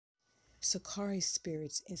Sukari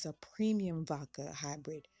Spirits is a premium vodka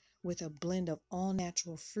hybrid with a blend of all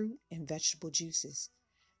natural fruit and vegetable juices.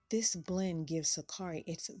 This blend gives Sukari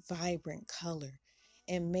its vibrant color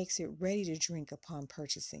and makes it ready to drink upon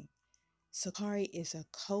purchasing. Sukari is a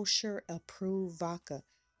kosher approved vodka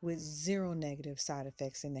with zero negative side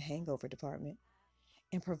effects in the hangover department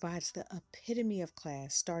and provides the epitome of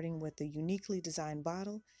class, starting with the uniquely designed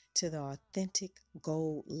bottle to the authentic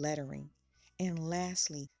gold lettering. And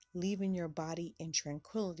lastly, leaving your body in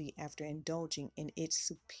tranquility after indulging in its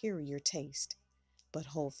superior taste. But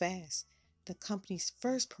hold fast, the company's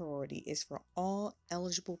first priority is for all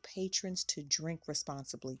eligible patrons to drink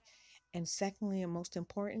responsibly. And secondly, and most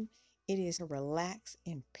important, it is to relax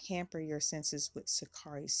and pamper your senses with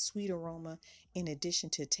Sukari's sweet aroma in addition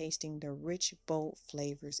to tasting the rich, bold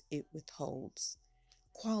flavors it withholds.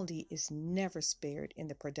 Quality is never spared in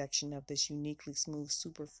the production of this uniquely smooth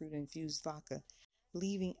superfruit infused vodka,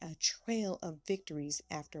 leaving a trail of victories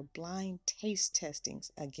after blind taste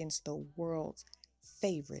testings against the world's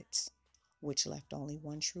favorites, which left only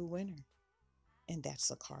one true winner, and that's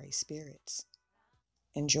Sukari Spirits.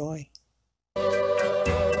 Enjoy.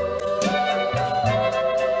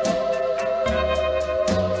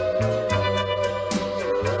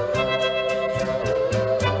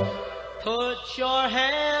 Put your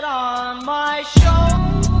head on my shoulder.